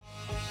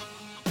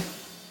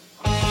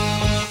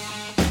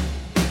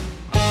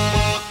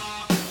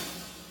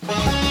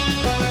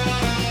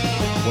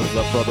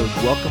brothers?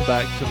 Welcome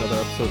back to another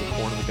episode of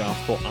Corn in the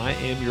Gospel. I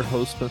am your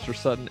host, Spencer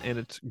Sutton, and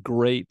it's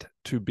great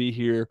to be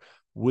here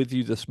with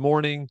you this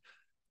morning.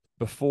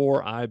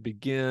 Before I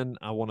begin,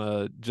 I want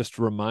to just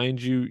remind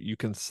you, you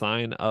can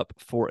sign up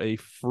for a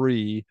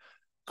free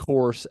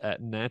course at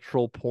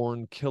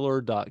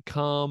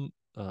naturalpornkiller.com.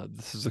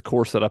 This is a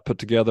course that I put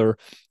together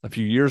a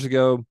few years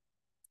ago.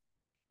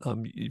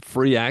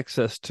 Free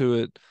access to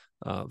it.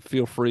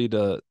 Feel free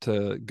to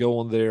go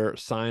on there,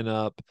 sign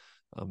up.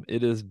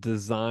 It is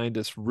designed,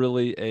 it's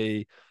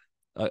really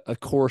a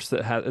course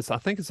that I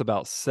think it's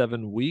about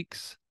 7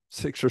 weeks,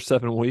 6 or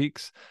 7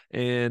 weeks,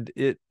 and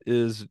it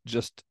is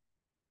just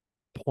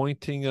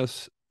pointing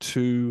us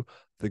to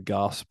the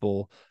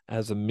gospel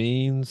as a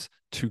means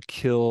to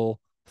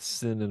kill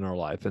sin in our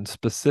life, and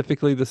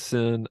specifically the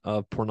sin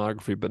of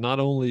pornography. But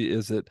not only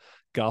is it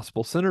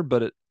gospel centered,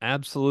 but it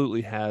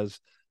absolutely has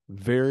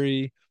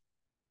very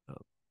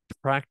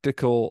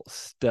practical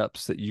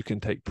steps that you can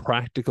take,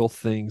 practical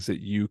things that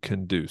you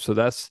can do. So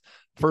that's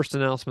first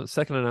announcement.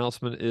 Second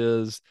announcement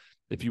is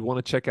if you want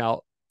to check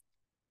out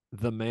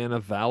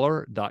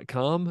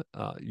themanofvalor.com,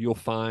 you'll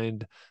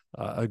find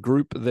a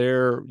group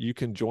there. You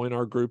can join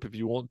our group if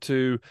you want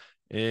to.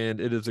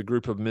 And it is a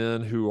group of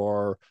men who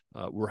are,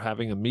 we're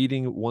having a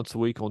meeting once a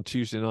week on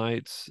Tuesday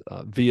nights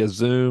via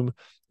Zoom.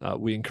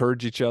 We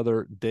encourage each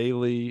other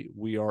daily.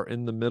 We are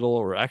in the middle,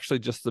 or actually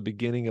just the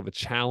beginning of a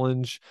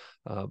challenge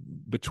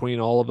between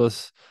all of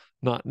us.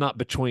 Not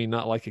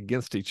like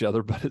against each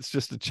other, but it's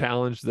just a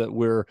challenge that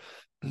we're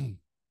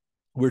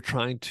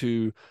trying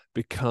to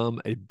become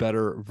a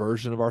better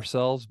version of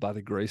ourselves by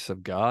the grace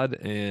of God.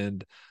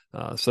 And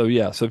so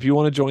if you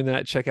want to join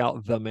that, check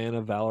out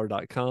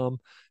themanofvalor.com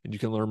and you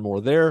can learn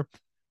more there.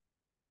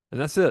 And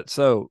that's it.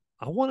 So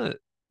I want to,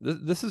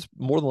 this is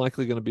more than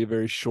likely going to be a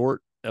very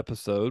short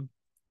episode,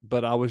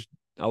 but I was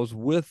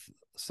with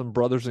some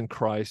brothers in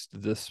Christ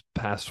this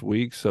past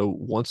week. So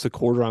once a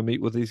quarter, I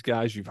meet with these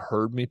guys. You've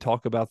heard me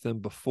talk about them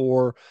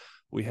before.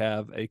 We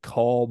have a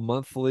call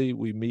monthly.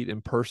 We meet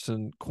in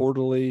person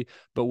quarterly,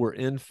 but we're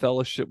in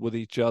fellowship with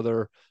each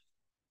other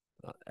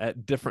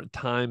at different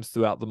times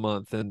throughout the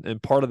month.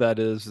 And part of that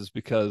is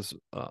because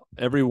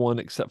everyone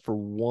except for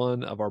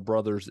one of our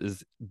brothers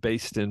is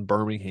based in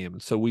Birmingham.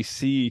 And so we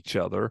see each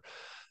other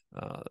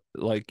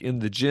like in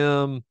the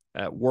gym,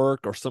 at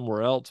work, or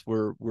somewhere else.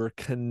 We're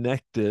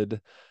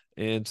connected.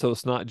 And so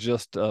it's not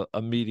just a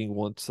meeting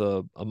once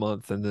a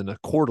month and then a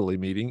quarterly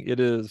meeting. It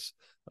is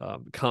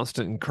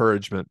constant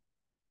encouragement.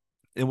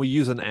 And we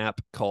use an app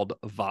called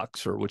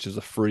Voxer, which is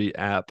a free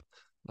app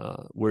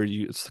where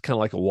it's kind of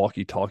like a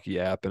walkie-talkie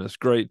app, and it's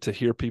great to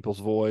hear people's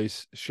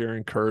voice, share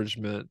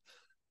encouragement,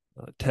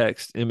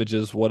 text,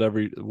 images,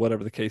 whatever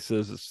the case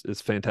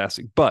is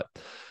fantastic. But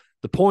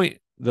the point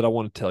that I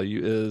want to tell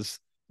you is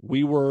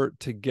we were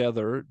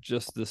together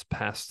just this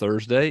past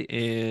Thursday,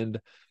 and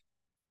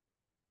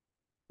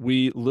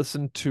we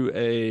listened to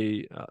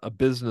a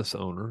business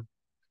owner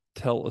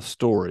tell a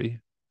story,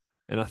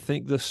 and I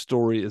think this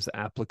story is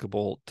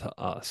applicable to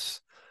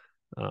us.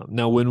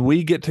 Now, when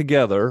we get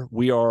together,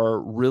 we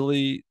are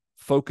really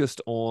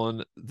focused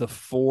on the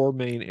 4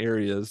 main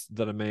areas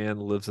that a man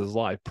lives his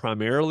life.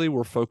 Primarily,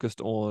 we're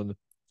focused on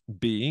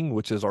being,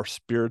 which is our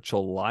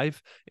spiritual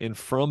life, and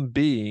from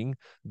being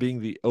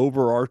the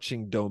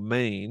overarching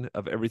domain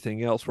of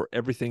everything else, where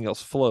everything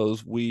else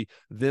flows, we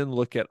then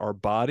look at our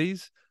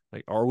bodies.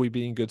 Like, are we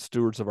being good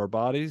stewards of our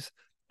bodies?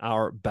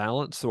 Our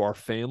balance, so our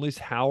families,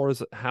 how are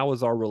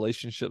our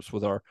relationships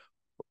with our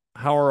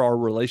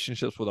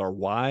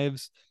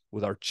wives,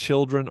 with our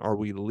children? Are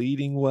we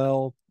leading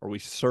well? Are we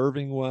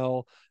serving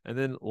well? And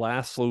then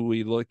lastly,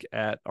 we look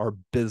at our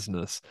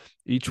business.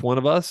 Each one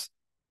of us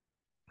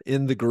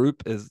in the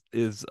group is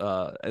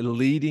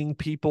leading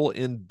people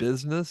in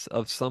business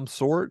of some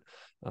sort,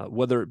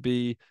 whether it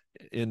be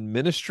in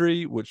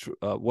ministry, which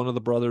one of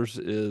the brothers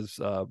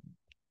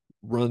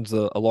runs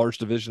a large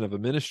division of a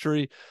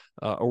ministry,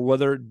 or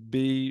whether it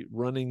be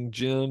running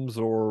gyms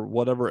or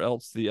whatever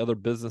else the other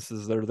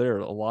businesses that are there.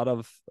 A lot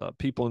of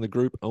people in the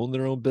group own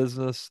their own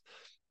business.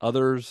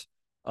 Others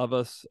of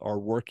us are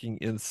working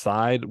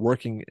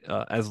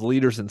as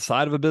leaders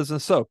inside of a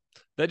business. So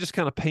that just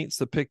kind of paints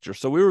the picture.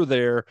 So we were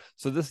there.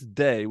 So this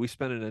day, we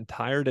spent an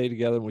entire day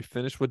together, and we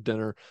finished with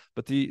dinner.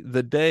 But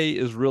the day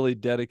is really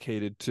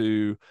dedicated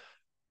to,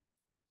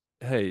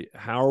 hey,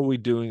 how are we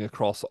doing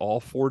across all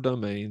 4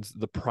 domains?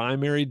 The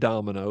primary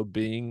domino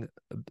being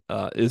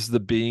is the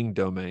being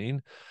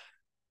domain.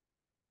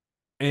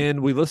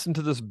 And we listened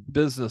to this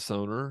business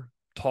owner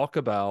talk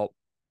about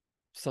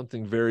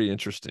something very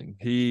interesting.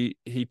 He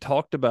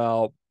talked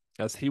about,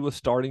 as he was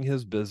starting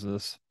his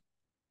business,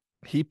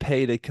 he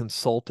paid a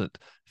consultant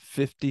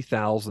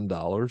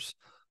 $50,000,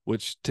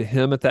 which to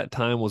him at that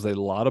time was a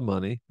lot of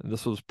money. And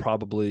this was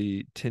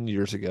probably 10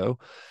 years ago.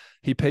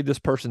 He paid this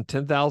person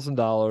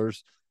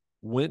 $10,000,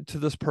 went to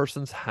this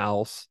person's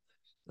house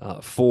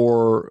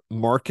for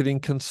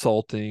marketing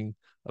consulting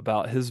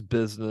about his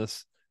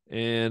business,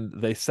 and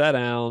they sat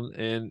down,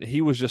 and he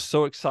was just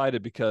so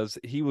excited because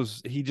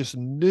he just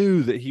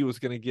knew that he was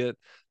going to get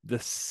the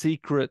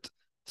secret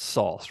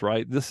sauce,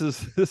 right? This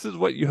is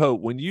what you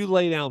hope. When you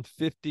lay down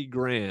 50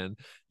 grand,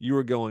 you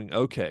are going,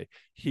 okay,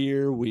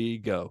 here we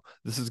go.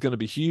 This is going to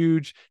be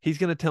huge. He's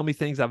going to tell me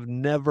things I've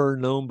never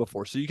known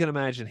before. So you can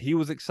imagine he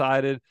was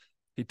excited.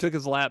 He took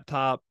his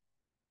laptop.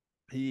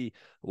 He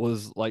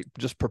was like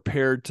just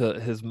prepared to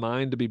his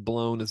mind to be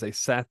blown as they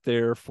sat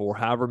there for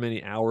however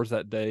many hours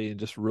that day and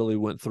just really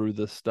went through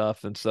this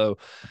stuff. And so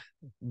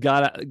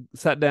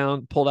sat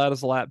down, pulled out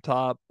his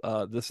laptop.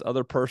 This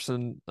other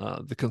person,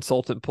 the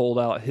consultant, pulled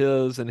out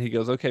his, and he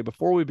goes, "Okay,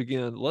 before we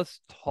begin, let's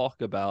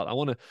talk about. I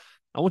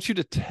want you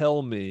to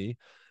tell me,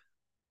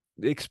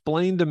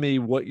 explain to me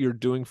what you're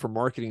doing for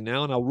marketing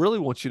now, and I really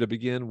want you to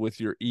begin with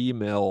your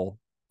email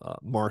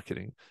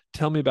marketing.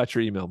 Tell me about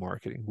your email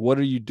marketing. What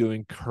are you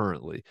doing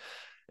currently?"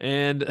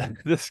 And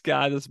this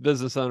guy, this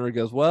business owner,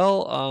 goes,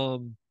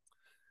 "Well,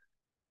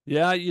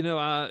 yeah,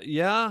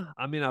 yeah,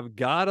 I mean, I've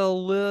got a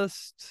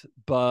list,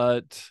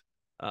 but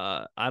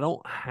I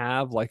don't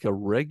have like a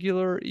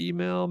regular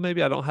email.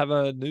 Maybe I don't have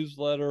a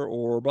newsletter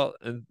or about."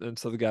 And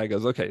so the guy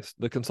goes, "Okay,"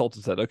 the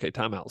consultant said, "Okay,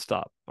 time out,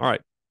 stop. All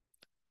right,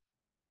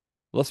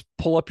 let's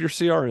pull up your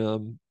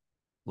CRM.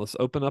 Let's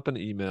open up an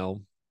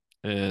email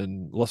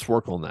and let's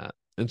work on that."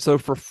 And so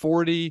for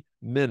 40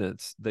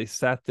 minutes, they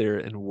sat there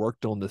and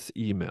worked on this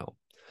email.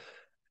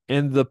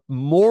 And the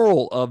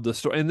moral of the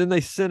story, and then they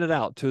sent it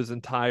out to his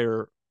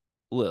entire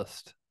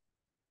list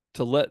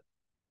to let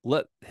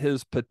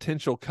his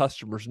potential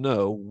customers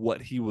know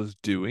what he was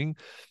doing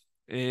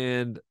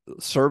and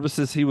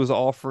services he was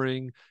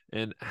offering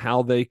and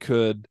how they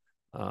could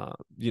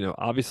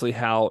obviously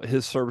how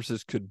his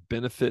services could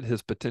benefit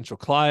his potential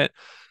client.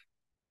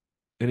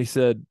 And he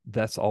said,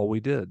 that's all we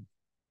did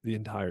the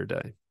entire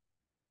day.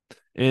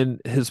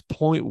 And his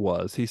point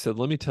was, he said,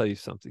 let me tell you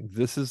something.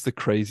 This is the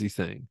crazy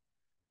thing.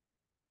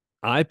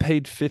 I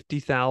paid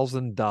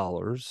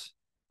 $50,000.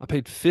 I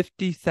paid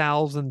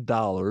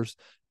 $50,000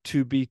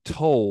 to be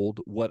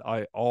told what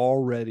I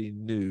already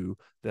knew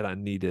that I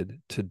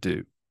needed to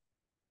do.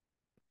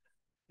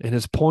 And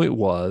his point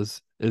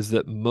is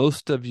that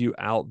most of you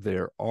out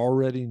there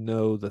already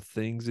know the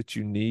things that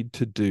you need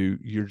to do.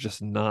 You're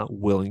just not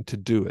willing to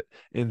do it.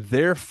 And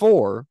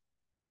therefore,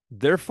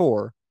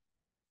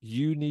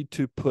 you need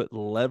to put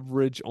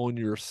leverage on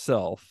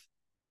yourself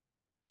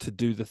to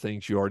do the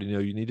things you already know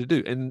you need to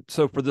do. And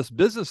so for this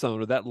business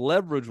owner, that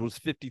leverage was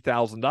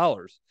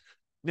 $50,000.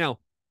 Now,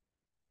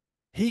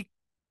 he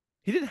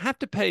didn't have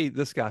to pay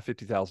this guy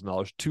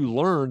 $50,000 to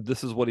learn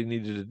this is what he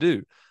needed to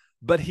do,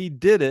 but he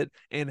did it.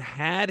 And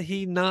had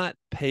he not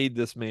paid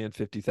this man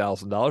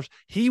 $50,000,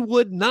 he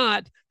would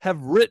not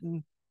have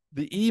written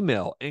the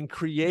email and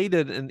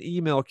created an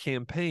email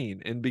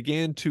campaign and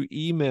began to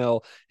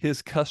email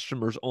his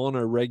customers on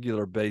a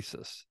regular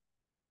basis.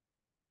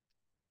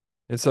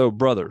 And so,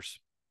 brothers,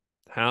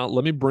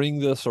 let me bring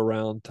this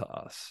around to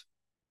us.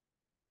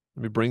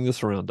 Let me bring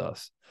this around to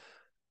us.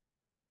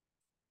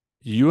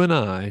 You and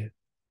I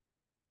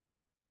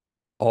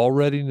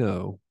already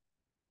know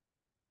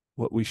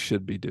what we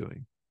should be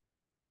doing.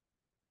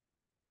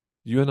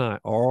 You and I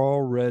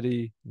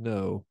already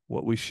know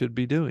what we should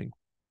be doing.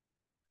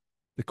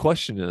 The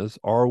question is,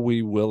 are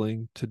we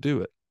willing to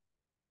do it?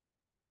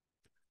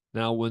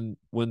 Now, when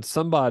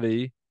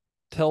somebody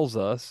tells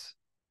us,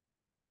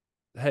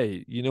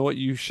 hey, you know what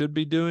you should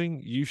be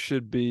doing? You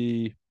should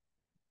be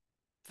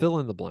fill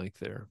in the blank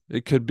there.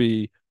 It could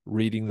be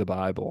reading the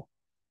Bible.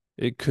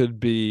 It could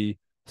be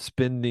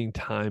spending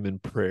time in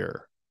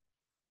prayer.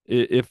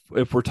 If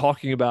we're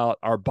talking about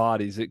our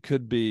bodies, it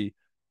could be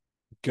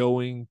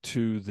going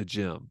to the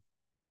gym.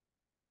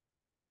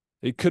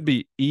 It could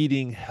be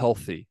eating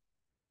healthy.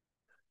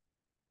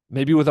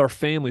 Maybe with our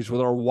families,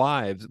 with our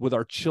wives, with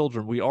our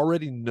children, we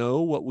already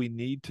know what we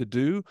need to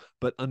do,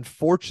 but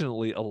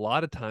unfortunately, a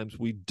lot of times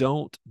we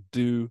don't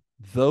do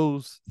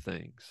those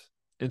things.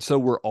 And so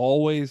we're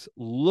always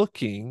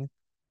looking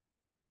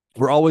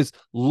for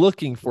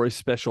a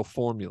special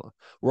formula.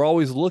 We're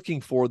always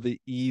looking for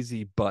the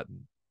easy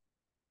button.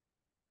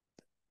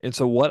 And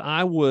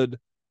so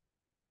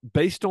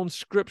based on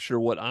scripture,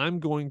 what I'm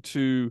going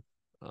to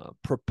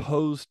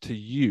propose to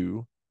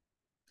you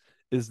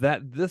is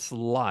that this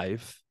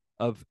life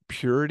of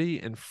purity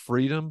and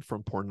freedom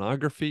from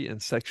pornography and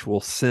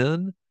sexual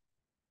sin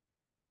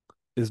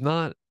is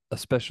not a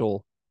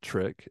special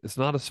trick. It's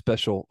not a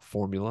special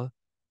formula.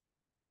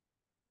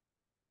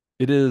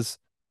 It is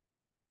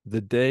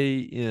the day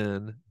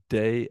in,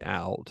 day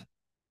out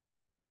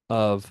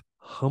of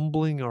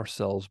humbling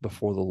ourselves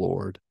before the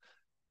Lord,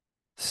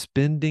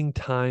 spending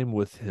time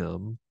with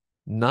Him,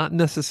 not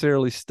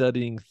necessarily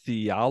studying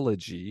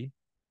theology,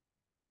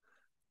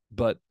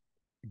 but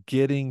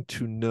getting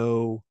to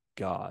know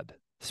God,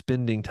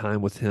 spending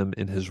time with Him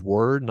in His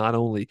Word, not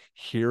only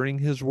hearing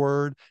His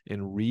Word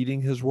and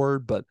reading His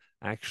Word, but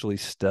actually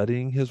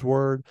studying His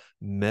Word,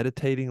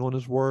 meditating on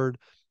His Word,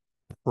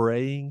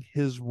 praying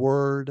His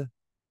Word.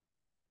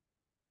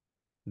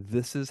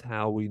 This is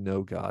how we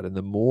know God. And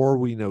the more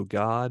we know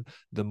God,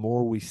 the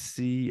more we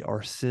see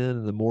our sin,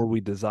 and the more we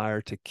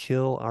desire to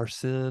kill our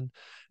sin,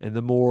 and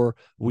the more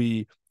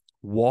we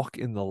walk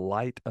in the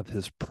light of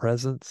His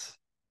presence,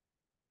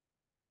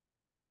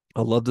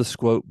 I love this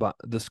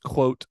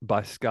quote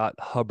by Scott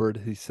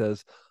Hubbard. He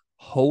says,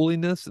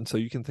 holiness, and so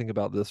you can think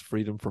about this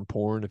freedom from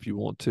porn if you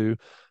want to.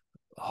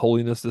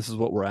 Holiness, this is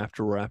what we're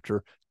after. We're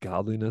after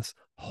godliness.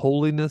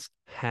 Holiness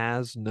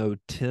has no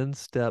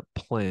 10-step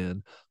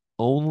plan,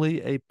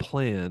 only a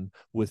plan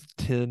with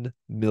 10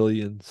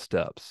 million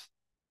steps.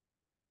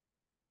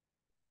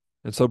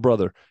 And so,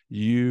 brother,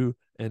 you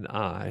and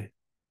I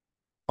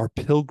are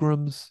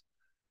pilgrims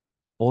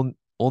on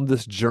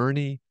this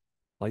journey.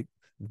 Like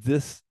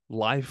this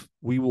life,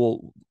 we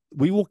will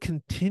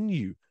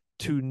continue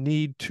to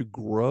need to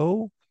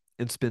grow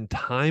and spend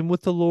time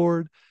with the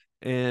Lord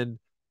and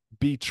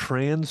be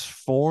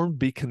transformed,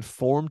 be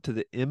conformed to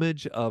the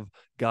image of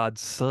God's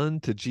Son,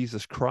 to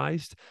Jesus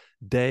Christ,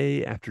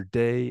 day after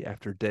day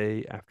after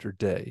day after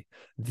day.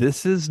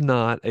 This is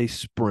not a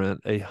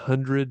sprint,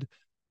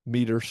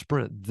 100-meter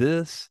sprint.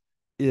 This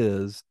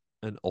is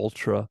an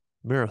ultra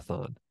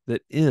marathon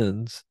that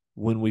ends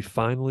when we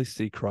finally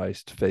see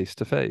Christ face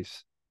to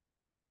face.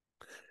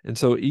 And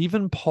so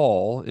even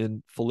Paul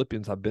in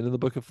Philippians, I've been in the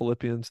book of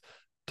Philippians,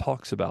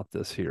 talks about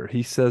this here.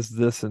 He says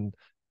this in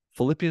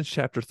Philippians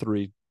chapter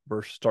 3,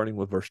 starting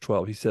with verse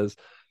 12. He says,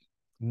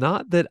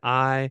 not that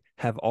I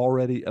have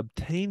already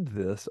obtained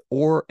this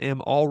or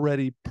am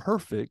already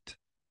perfect.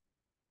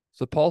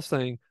 So Paul's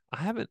saying, I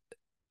haven't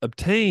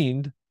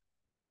obtained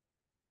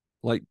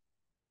like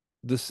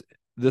this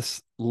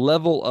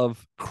level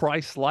of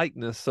Christ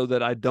likeness so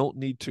that I don't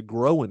need to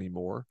grow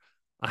anymore.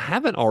 I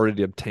haven't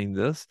already obtained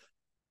this.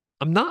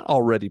 I'm not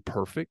already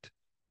perfect.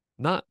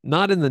 Not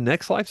in the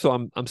next life.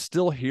 So I'm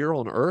still here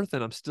on earth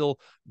and I'm still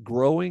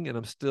growing and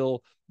I'm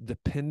still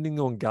depending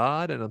on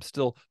God and I'm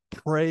still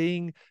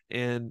praying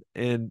and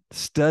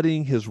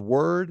studying his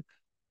word.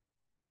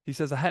 He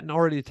says, I hadn't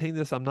already attained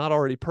this. I'm not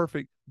already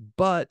perfect,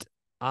 but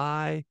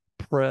I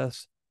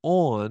press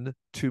on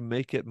to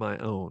make it my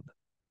own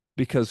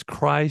because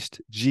Christ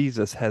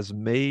Jesus has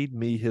made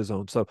me his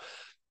own. So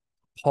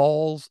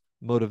Paul's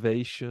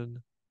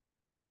motivation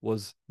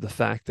was the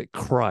fact that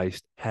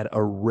Christ had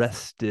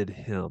arrested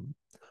him.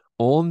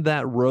 On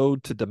that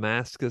road to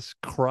Damascus,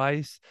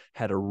 Christ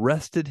had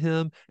arrested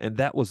him, and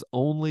that was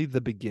only the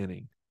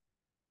beginning.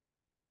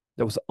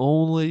 That was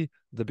only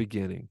the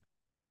beginning.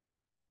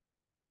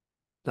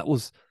 That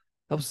was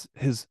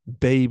his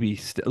baby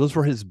those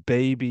were his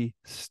baby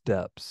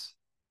steps.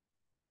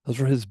 Those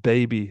were his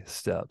baby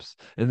steps.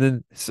 And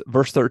then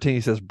verse 13,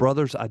 he says,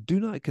 brothers, I do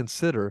not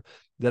consider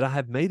that I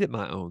have made it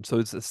my own.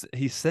 So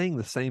he's saying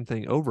the same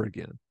thing over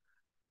again.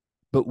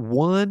 But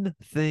one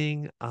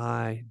thing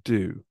I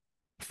do,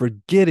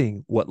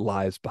 forgetting what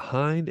lies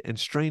behind and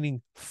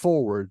straining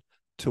forward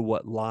to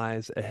what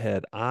lies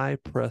ahead, I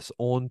press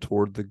on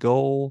toward the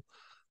goal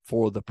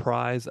for the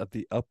prize of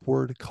the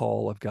upward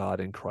call of God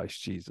in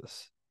Christ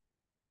Jesus.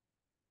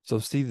 So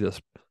see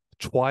this.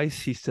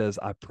 Twice he says,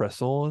 I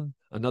press on.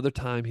 Another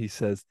time he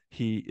says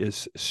he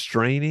is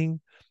straining.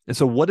 And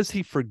so what is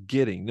he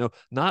forgetting? No,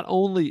 not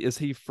only is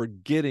he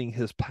forgetting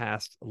his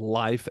past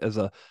life as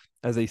a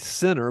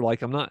sinner,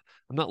 like I'm not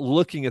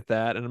looking at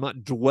that and I'm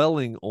not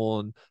dwelling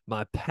on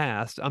my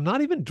past. I'm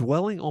not even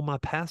dwelling on my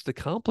past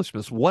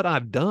accomplishments, what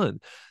I've done.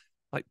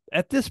 Like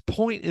at this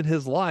point in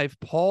his life,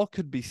 Paul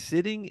could be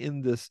sitting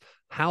in this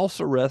house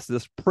arrest,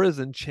 this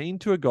prison,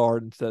 chained to a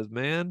guard, and says,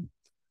 man,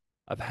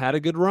 I've had a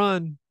good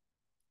run.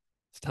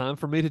 It's time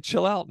for me to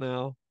chill out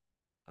now.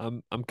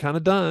 I'm kind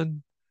of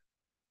done.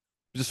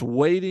 Just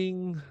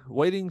waiting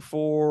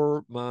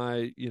for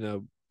my,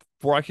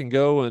 before I can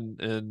go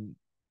and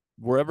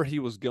wherever he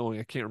was going.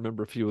 I can't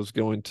remember if he was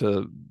going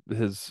to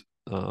his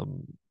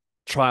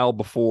trial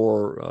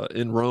before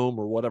in Rome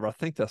or whatever. I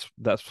think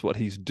that's what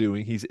he's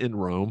doing. He's in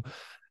Rome.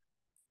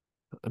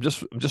 I'm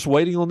just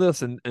waiting on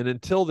this, and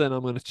until then,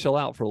 I'm going to chill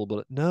out for a little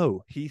bit.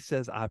 No, he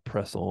says I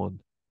press on.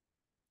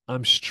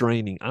 I'm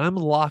straining. I'm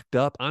locked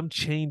up. I'm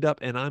chained up,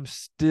 and I'm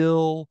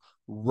still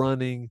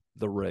running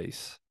the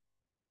race.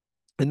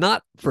 And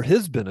not for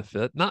his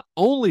benefit, not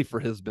only for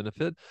his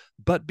benefit,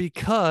 but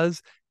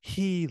because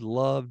he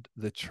loved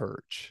the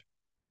church.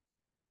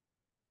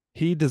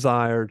 He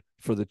desired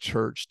for the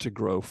church to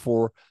grow,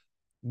 for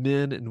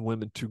men and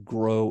women to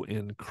grow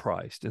in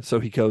Christ. And so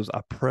he goes,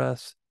 I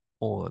press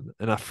on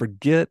and I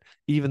forget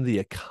even the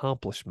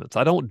accomplishments.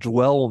 I don't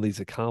dwell on these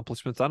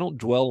accomplishments. I don't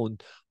dwell on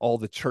all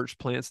the church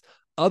plants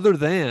other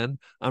than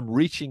I'm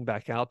reaching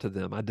back out to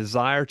them. I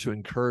desire to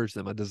encourage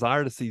them. I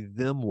desire to see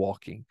them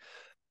walking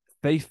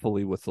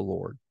faithfully with the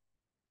Lord.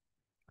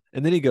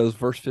 And then he goes,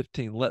 verse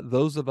 15, let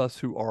those of us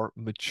who are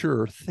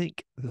mature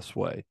think this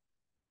way.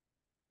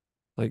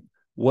 Like,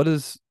 what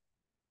does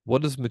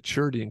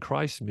maturity in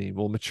Christ mean?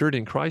 Well, maturity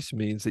in Christ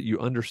means that you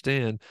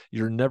understand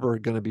you're never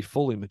going to be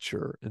fully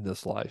mature in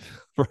this life,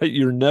 right?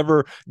 You're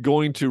never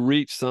going to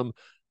reach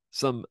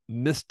some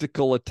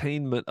mystical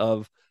attainment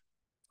of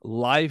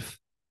life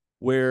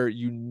where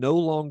you no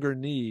longer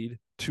need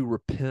to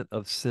repent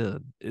of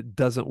sin. It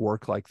doesn't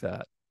work like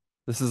that.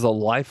 This is a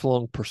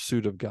lifelong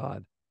pursuit of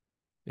God.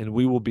 And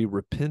we will be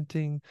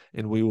repenting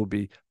and we will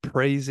be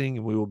praising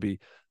and we will be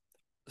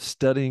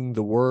studying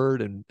the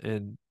word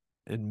and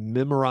and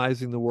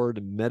memorizing the word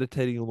and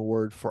meditating on the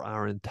word for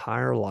our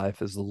entire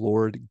life as the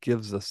Lord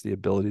gives us the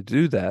ability to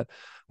do that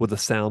with a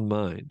sound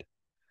mind.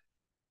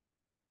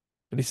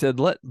 And he said,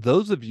 let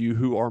those of you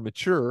who are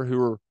mature,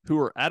 who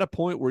are at a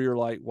point where you're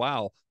like,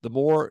 wow,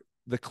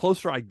 the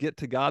closer I get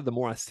to God, the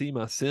more I see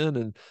my sin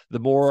and the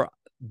more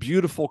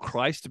beautiful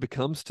Christ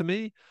becomes to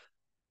me.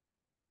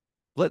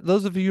 Let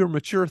those of you who are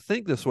mature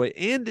think this way.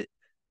 And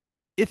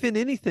if in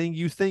anything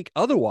you think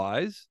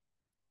otherwise,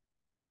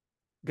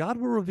 God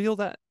will reveal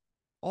that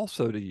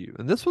also to you.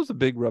 And this was a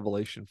big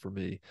revelation for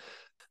me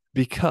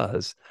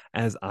because,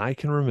 as I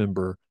can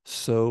remember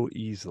so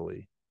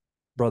easily,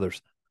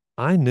 brothers,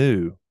 I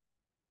knew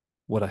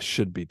what I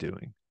should be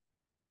doing.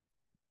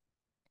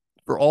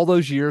 For all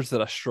those years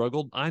that I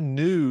struggled, I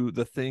knew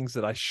the things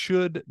that I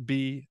should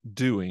be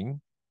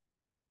doing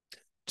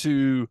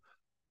to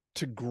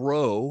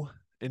grow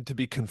and to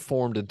be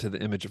conformed into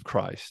the image of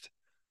Christ.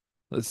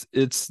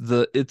 It's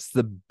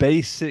the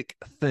basic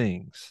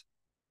things.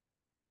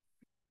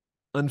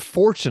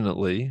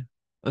 Unfortunately,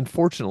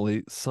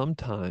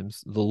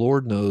 sometimes the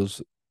Lord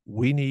knows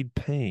we need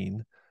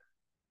pain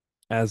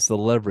as the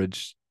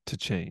leverage to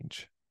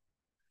change.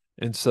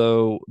 And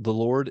so the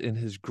Lord, in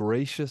his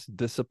gracious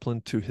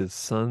discipline to his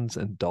sons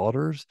and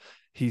daughters,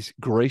 he's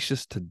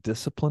gracious to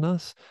discipline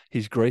us.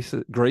 He's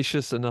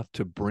gracious enough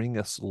to bring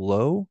us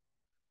low.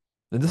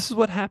 And this is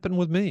what happened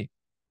with me.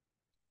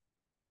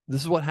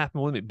 This is what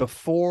happened with me.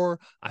 Before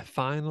I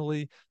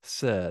finally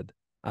said,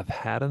 I've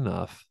had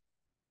enough.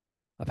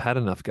 I've had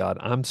enough, God.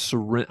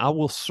 I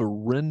will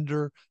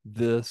surrender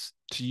this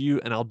to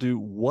you and I'll do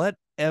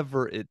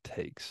whatever it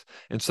takes.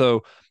 And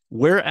so,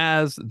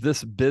 whereas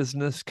this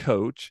business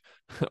coach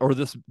or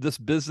this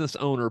business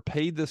owner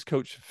paid this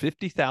coach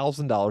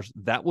 $50,000,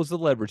 that was the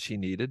leverage he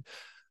needed.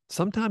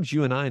 Sometimes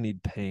you and I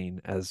need pain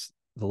as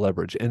the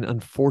leverage. And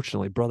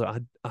unfortunately, brother,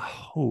 I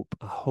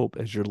hope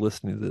as you're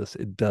listening to this,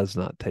 it does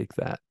not take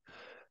that.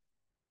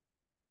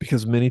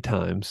 Because many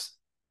times,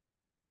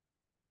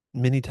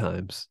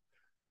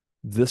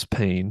 this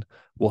pain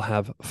will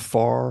have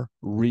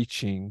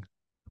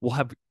will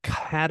have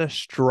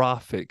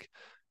catastrophic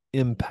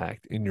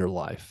impact in your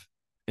life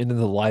and in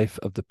the life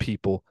of the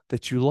people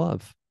that you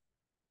love.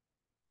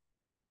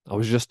 I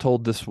was just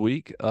told this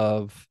week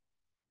of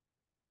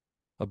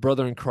a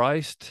brother in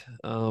Christ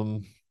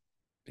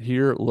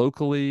here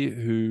locally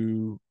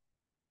who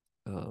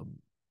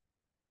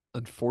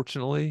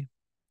unfortunately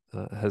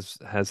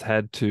has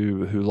had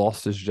to who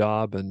lost his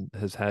job and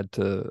has had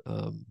to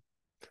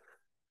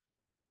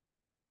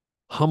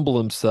humble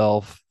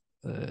himself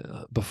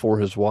before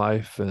his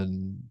wife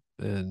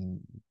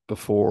and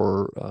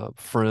before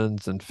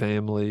friends and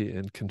family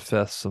and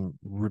confess some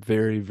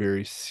very,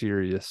 very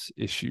serious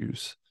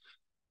issues.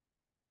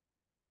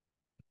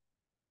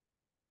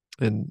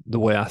 And the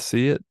way I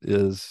see it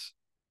is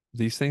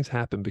these things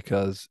happen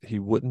because he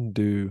wouldn't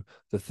do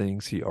the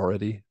things he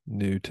already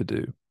knew to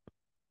do.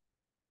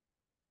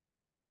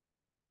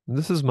 And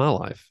this is my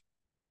life.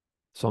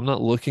 So I'm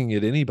not looking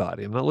at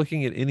anybody. I'm not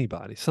looking at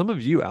anybody. Some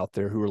of you out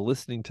there who are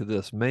listening to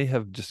this may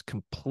have just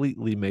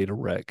completely made a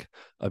wreck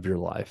of your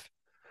life.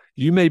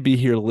 You may be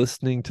here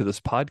listening to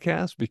this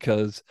podcast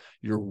because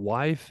your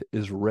wife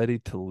is ready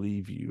to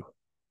leave you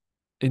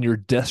and you're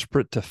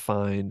desperate to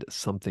find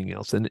something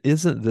else. And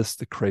isn't this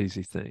the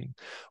crazy thing?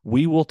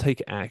 We will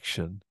take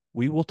action.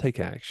 We will take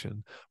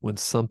action when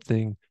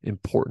something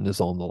important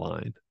is on the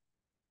line.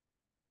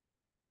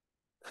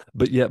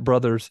 But yet,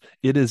 brothers,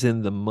 it is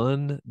in the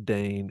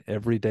mundane,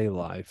 everyday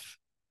life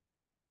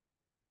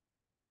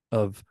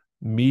of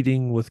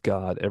meeting with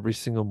God every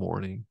single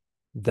morning.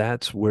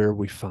 That's where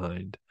we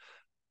find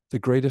the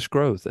greatest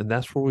growth. And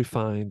that's where we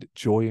find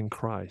joy in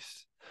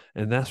Christ.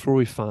 And that's where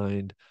we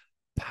find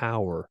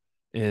power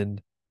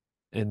and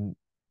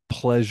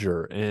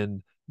pleasure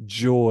and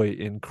joy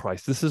in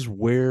Christ. This is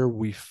where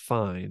we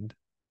find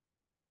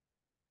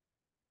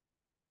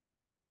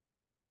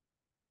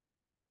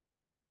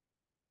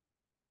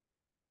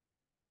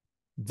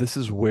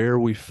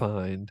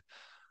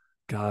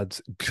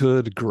God's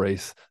good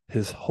grace,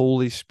 his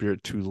Holy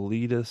Spirit to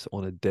lead us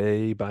on a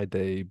day by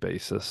day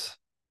basis.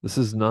 This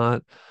is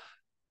not,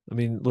 I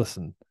mean,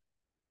 listen,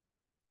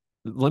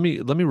 let me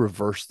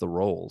reverse the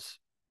roles.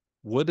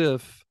 What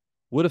if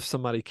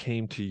somebody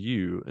came to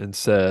you and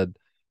said,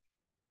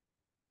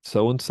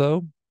 so and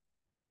so,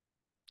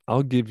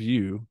 I'll give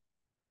you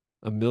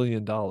 $1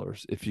 million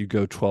if you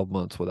go 12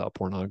 months without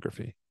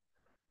pornography.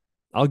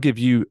 I'll give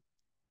you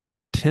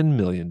 $10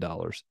 million,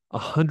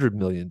 $100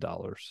 million.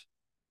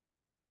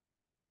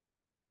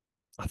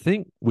 I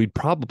think we'd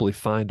probably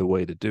find a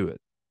way to do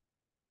it.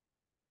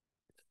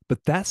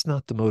 But that's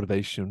not the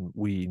motivation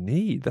we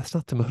need. That's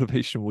not the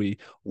motivation we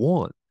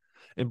want.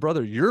 And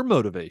brother, your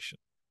motivation,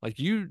 like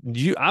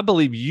I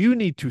believe you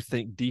need to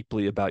think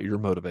deeply about your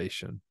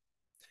motivation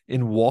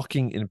in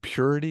walking in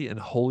purity and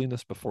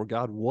holiness before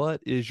God.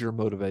 What is your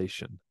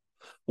motivation?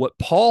 What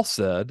Paul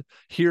said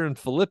here in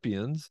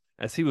Philippians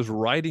as he was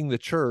writing the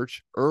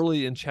church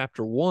early in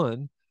chapter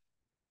 1,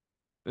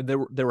 and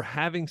they were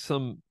having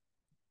some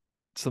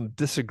some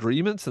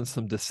disagreements and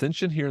some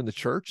dissension here in the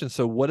church. And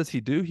so what does he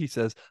do? He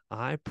says,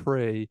 I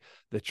pray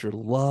that your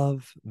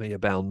love may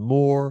abound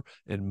more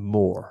and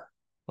more.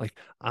 Like,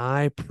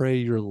 I pray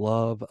your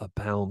love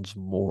abounds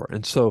more.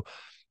 And so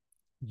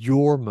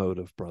your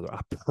motive, brother, I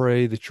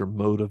pray that your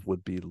motive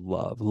would be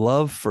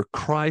love for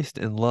Christ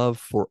and love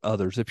for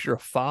others. If you're a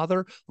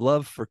father,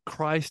 love for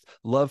Christ,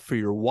 love for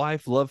your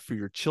wife, love for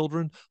your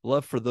children,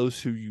 love for those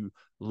who you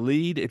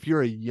lead. If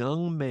you're a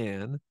young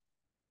man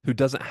who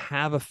doesn't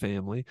have a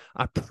family,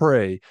 I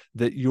pray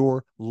that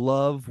your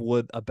love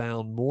would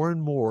abound more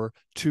and more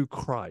to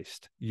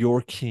Christ,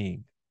 your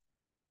King,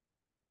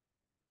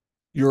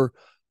 your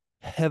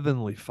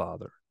heavenly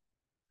Father,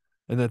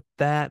 and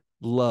that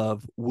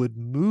love would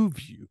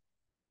move you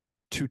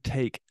to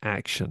take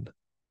action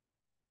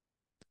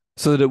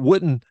so that it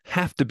wouldn't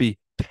have to be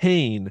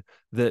pain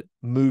that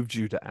moved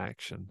you to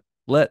action.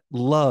 Let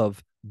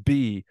love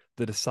be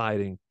the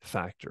deciding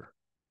factor.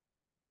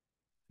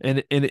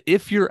 And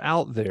if you're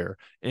out there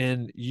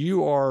and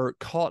you are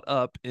caught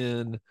up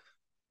in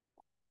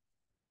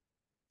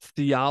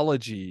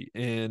theology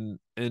and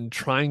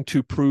trying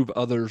to prove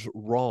others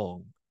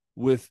wrong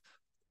with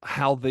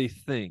how they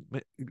think,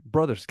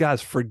 brothers,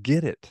 guys,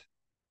 forget it.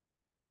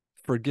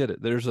 Forget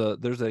it. There's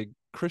a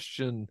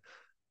Christian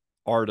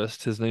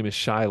artist. His name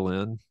is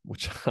Lin,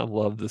 which I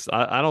love this.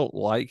 I don't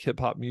like hip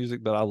hop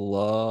music, but I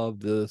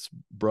love this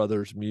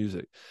brother's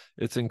music.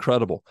 It's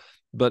incredible.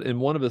 But in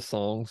one of his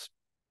songs,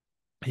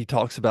 he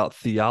talks about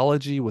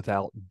theology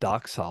without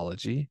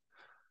doxology.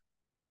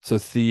 So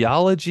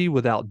theology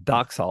without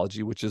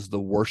doxology, which is the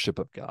worship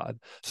of God.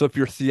 So if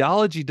your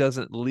theology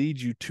doesn't lead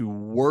you to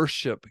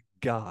worship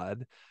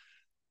God,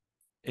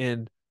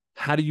 and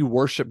how do you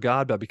worship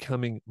God? By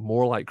becoming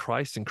more like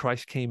Christ. And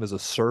Christ came as a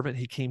servant.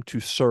 He came to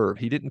serve.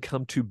 He didn't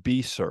come to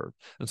be served.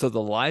 And so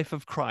the life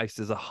of Christ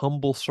is a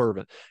humble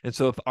servant. And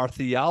so if our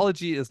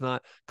theology is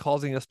not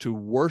causing us to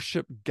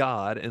worship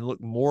God and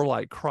look more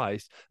like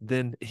Christ,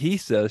 then he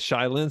says,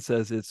 Lin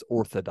says, it's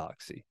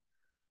orthodoxy.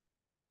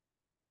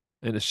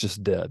 And it's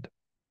just dead.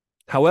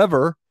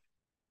 However,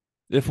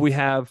 if we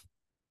have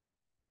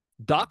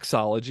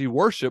doxology,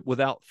 worship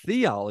without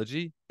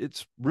theology,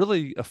 it's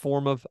really a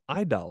form of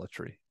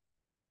idolatry.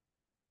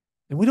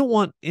 And we don't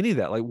want any of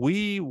that. Like,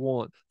 we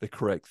want the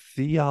correct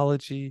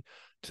theology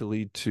to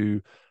lead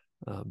to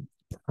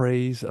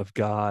praise of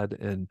God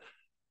and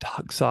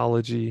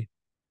doxology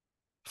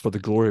for the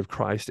glory of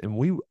Christ. And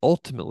we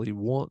ultimately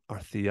want our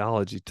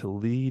theology to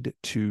lead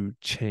to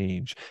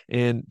change.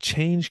 And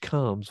change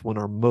comes when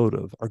our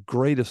motive, our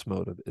greatest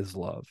motive, is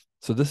love.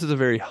 So this is a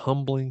very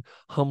humbling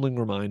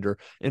reminder.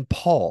 And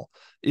Paul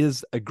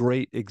is a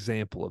great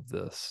example of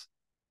this,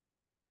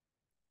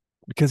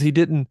 because he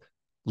didn't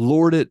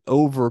lord it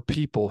over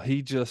people.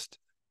 He just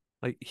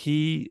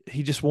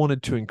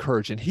wanted to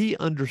encourage, and he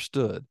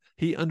understood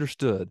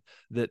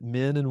that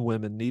men and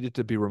women needed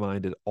to be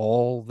reminded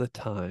all the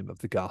time of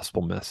the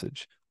gospel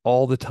message,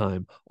 all the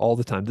time.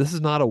 This is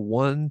not a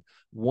one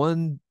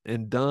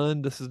and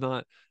done. This is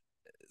not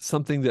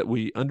something that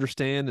we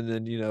understand and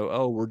then,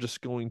 oh, we're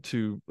just going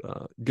to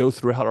go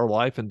throughout our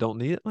life and don't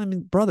need it. I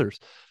mean, brothers,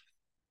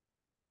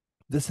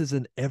 this is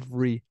an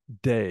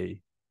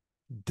everyday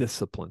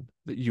discipline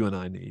that you and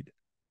I need.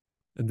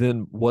 And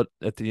then what,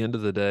 at the end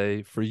of the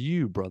day, for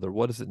you, brother,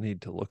 what does it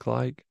need to look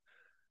like?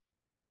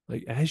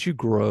 Like, as you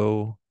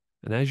grow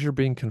and as you're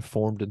being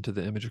conformed into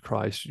the image of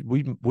Christ,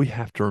 we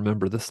have to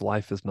remember this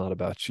life is not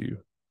about you.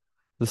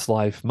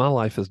 My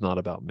life is not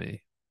about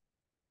me.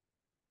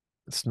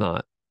 It's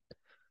not.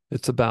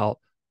 It's about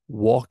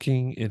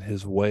walking in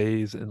his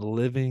ways and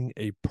living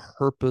a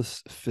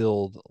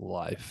purpose-filled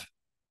life.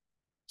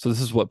 So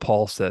this is what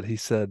Paul said. He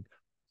said,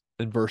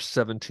 in verse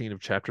 17 of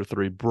chapter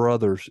 3,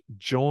 brothers,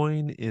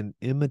 join in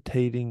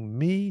imitating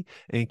me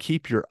and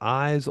keep your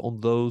eyes on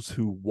those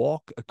who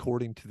walk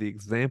according to the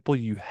example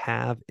you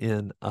have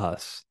in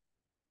us.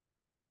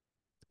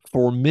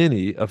 For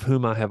many of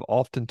whom I have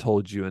often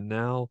told you, and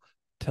now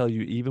tell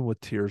you even with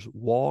tears,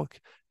 walk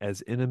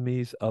as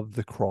enemies of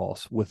the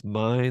cross with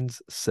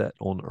minds set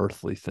on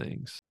earthly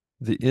things.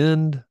 The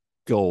end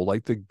goal,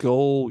 like the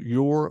goal,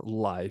 your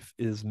life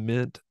is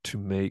meant to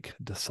make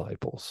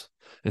disciples.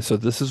 And so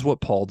this is what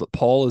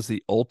Paul is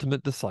the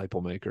ultimate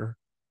disciple maker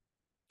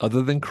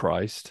other than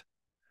Christ.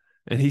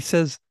 And he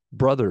says,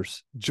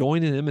 brothers,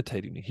 join in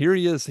imitating me. Here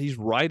he is. He's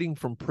writing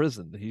from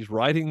prison. He's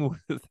writing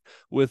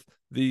with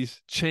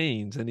these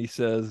chains. And he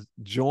says,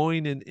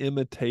 join in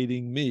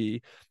imitating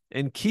me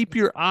and keep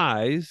your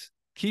eyes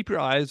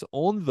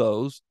on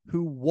those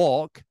who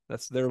walk,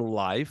 that's their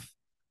life,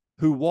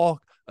 who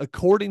walk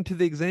according to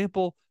the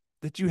example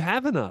that you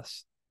have in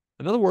us.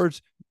 In other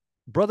words,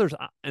 brothers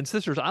and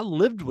sisters, I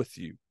lived with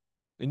you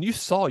and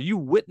you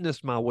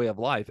witnessed my way of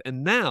life.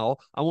 And now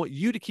I want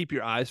you to keep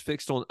your eyes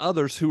fixed on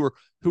others who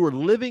are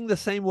living the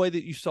same way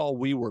that you saw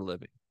we were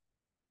living.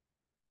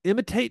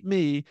 Imitate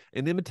me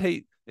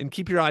and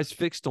keep your eyes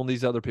fixed on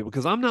these other people,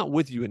 because I'm not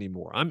with you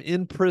anymore. I'm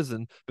in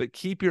prison, but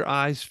keep your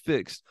eyes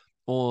fixed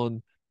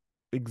on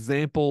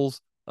examples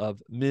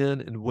of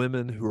men and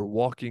women who are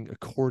walking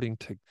according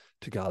to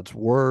God's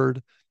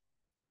word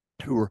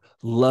who are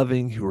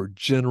loving, who are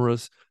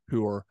generous,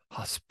 who are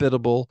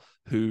hospitable,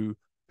 who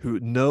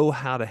know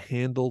how to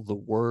handle the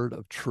word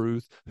of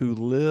truth, who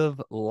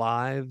live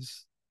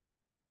lives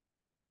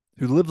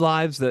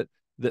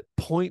that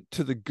point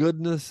to the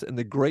goodness and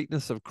the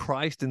greatness of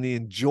Christ and the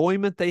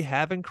enjoyment they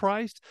have in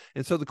Christ.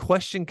 And so the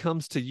question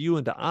comes to you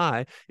and to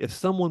I, if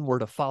someone were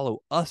to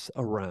follow us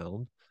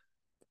around,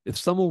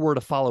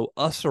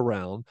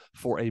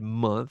 for a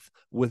month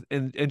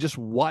and just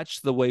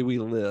watch the way we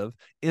live,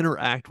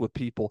 interact with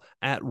people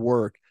at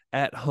work,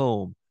 at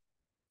home,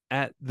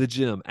 at the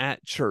gym,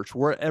 at church,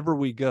 wherever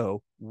we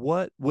go,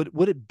 what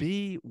would it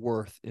be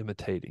worth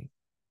imitating?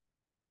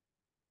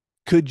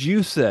 Could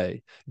you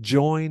say,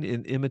 join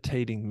in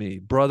imitating me?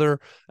 Brother,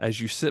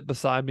 as you sit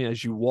beside me,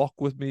 as you walk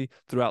with me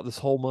throughout this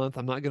whole month,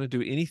 I'm not going to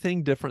do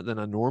anything different than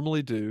I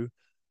normally do.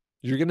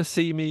 You're going to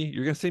see me.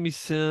 You're going to see me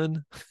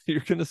sin. You're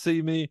going to see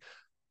me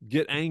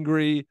get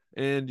angry,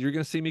 and you're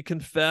going to see me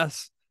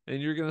confess, and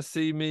you're going to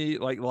see me,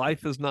 like,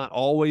 life is not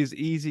always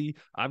easy.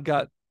 I've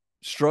got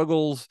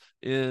struggles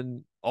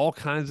in all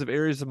kinds of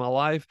areas of my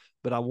life,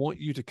 but I want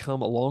you to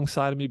come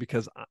alongside of me,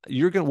 because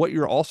what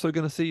you're also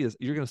going to see is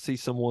you're going to see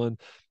someone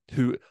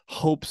who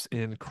hopes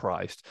in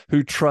Christ,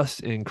 who trusts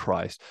in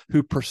Christ,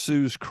 who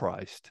pursues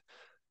Christ,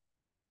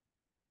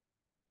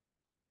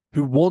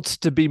 who wants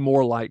to be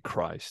more like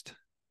Christ,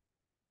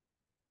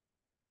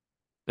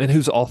 and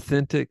who's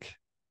authentic.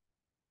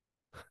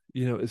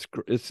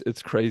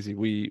 It's crazy.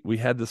 We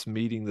had this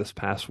meeting this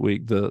past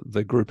week,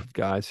 the group of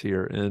guys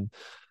here, and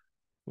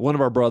one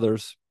of our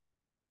brothers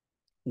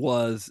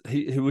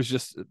it was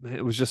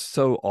just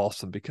so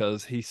awesome,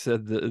 because he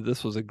said that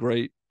this was a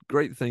great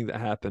thing that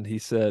happened. He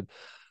said,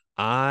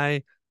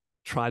 I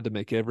tried to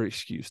make every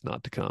excuse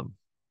not to come.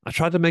 I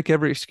tried to make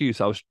every excuse.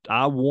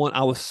 I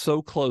was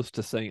so close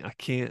to saying, I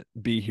can't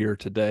be here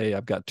today.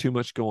 I've got too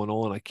much going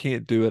on. I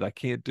can't do it. I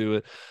can't do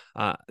it.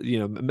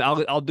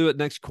 I'll do it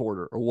next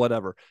quarter or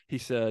whatever. He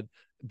said,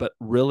 but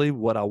really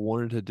what I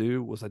wanted to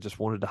do was I just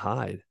wanted to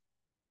hide.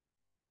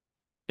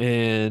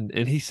 And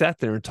he sat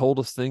there and told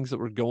us things that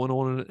were going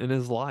on in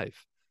his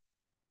life.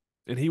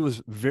 And he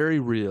was very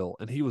real,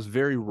 and he was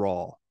very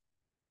raw,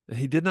 and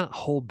he did not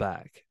hold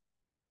back.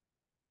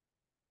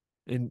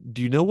 And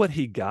do you know what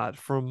he got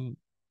from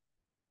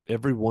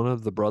every one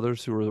of the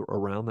brothers who were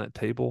around that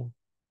table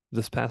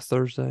this past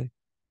Thursday?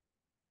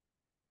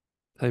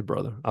 Hey,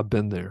 brother, I've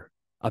been there.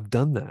 I've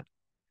done that.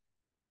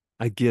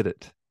 I get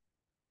it.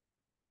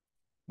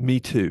 Me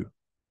too.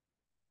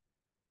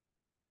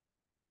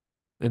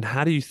 And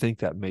how do you think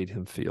that made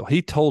him feel?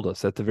 He told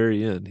us at the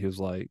very end, he was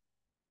like,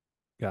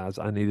 guys,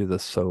 I needed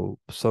this so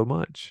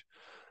much.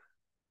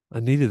 I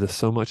needed this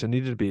so much. I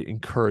needed to be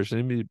encouraged.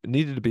 I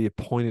needed to be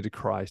appointed to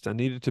Christ. I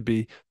needed to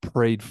be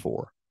prayed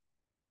for.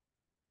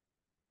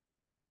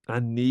 I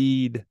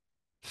need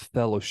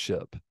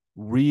fellowship,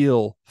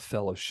 real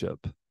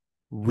fellowship,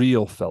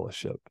 real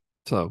fellowship.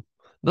 So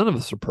none of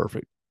us are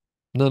perfect.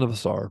 None of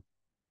us are.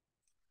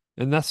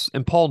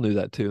 And Paul knew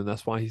that too. And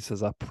that's why he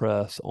says, I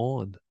press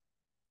on.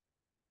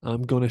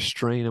 I'm going to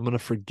strain. I'm going to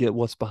forget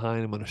what's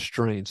behind. I'm going to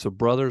strain. So,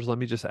 brothers, let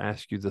me just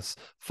ask you this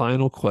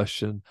final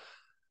question.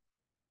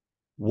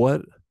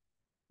 What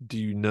do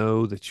you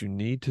know that you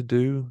need to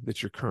do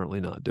that you're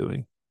currently not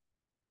doing?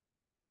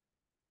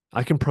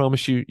 I can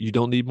promise you, you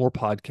don't need more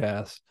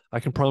podcasts. I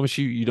can promise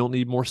you, you don't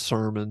need more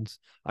sermons.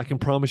 I can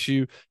promise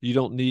you, you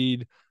don't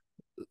need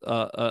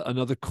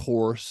another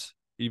course.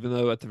 Even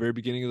though at the very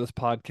beginning of this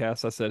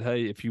podcast, I said,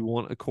 hey, if you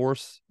want a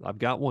course, I've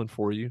got one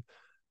for you.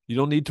 You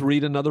don't need to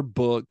read another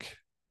book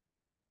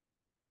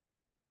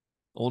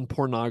on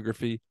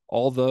pornography,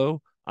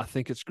 although I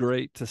think it's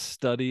great to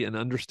study and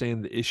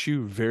understand the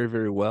issue very,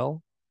 very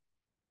well.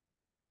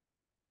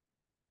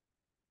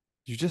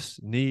 You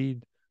just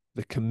need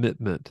the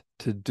commitment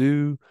to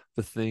do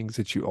the things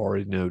that you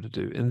already know to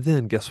do. And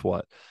then guess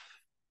what?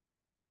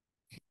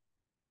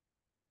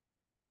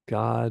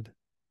 God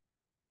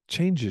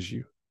changes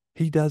you.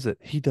 He does it.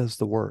 He does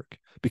the work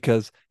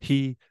because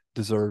he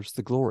deserves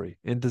the glory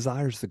and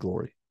desires the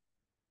glory.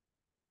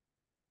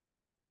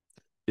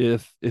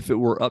 If it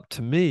were up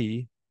to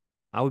me,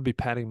 I would be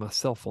patting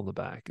myself on the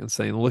back and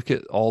saying, look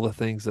at all the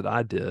things that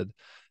I did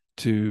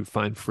to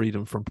find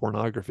freedom from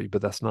pornography.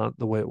 But that's not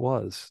the way it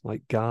was.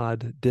 Like,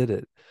 God did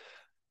it.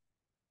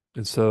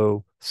 And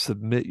so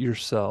submit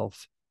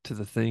yourself to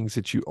the things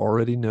that you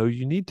already know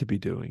you need to be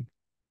doing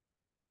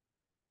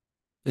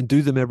and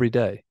do them every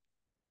day.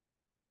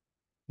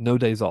 No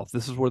days off.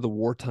 This is where the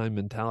wartime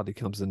mentality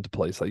comes into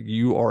place. Like,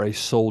 you are a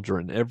soldier,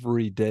 and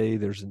every day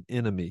there's an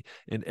enemy,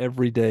 and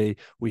every day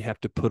we have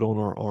to put on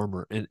our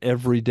armor, and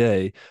every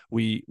day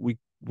we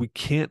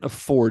can't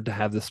afford to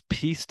have this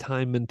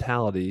peacetime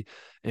mentality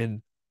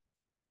and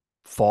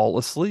fall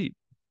asleep.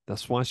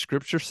 That's why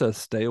Scripture says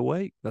stay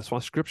awake. That's why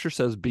Scripture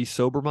says be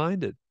sober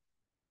minded.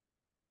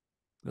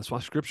 That's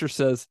why Scripture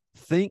says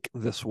think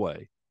this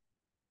way.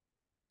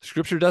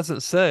 Scripture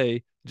doesn't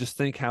say just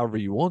think however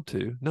you want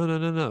to. No, no,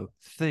 no, no.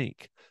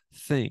 Think.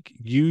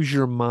 Use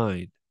your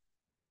mind.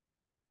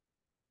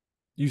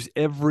 Use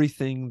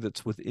everything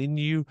that's within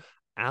you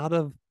out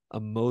of a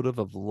motive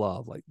of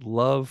love, like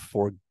love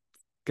for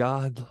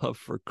God, love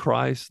for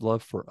Christ,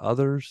 love for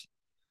others.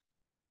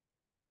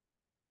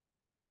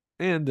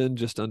 And then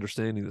just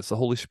understanding that it's the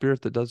Holy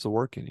Spirit that does the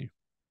work in you.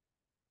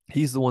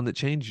 He's the one that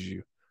changes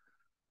you.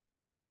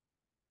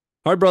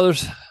 All right,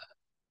 brothers,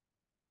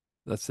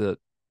 that's it.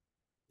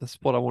 That's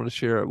what I want to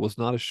share. It was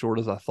not as short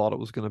as I thought it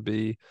was going to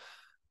be.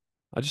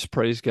 I just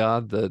praise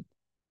God that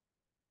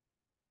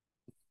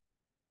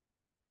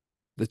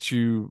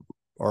you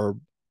are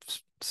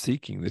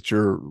seeking, that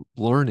you're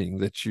learning,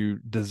 that you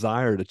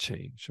desire to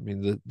change. I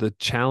mean, the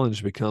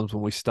challenge becomes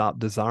when we stop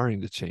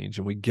desiring to change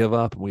and we give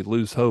up and we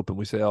lose hope and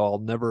we say, "Oh,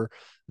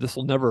 this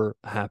will never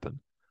happen."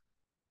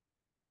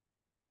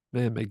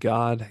 Man, may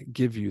God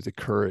give you the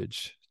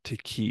courage to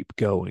keep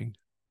going.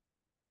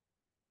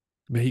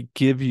 May He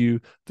give you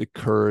the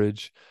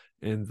courage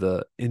and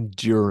the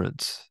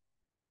endurance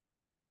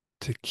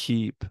to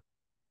keep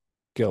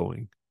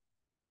going.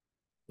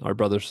 All right,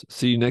 brothers.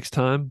 See you next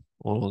time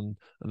on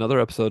another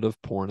episode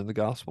of Pouring in the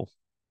Gospel.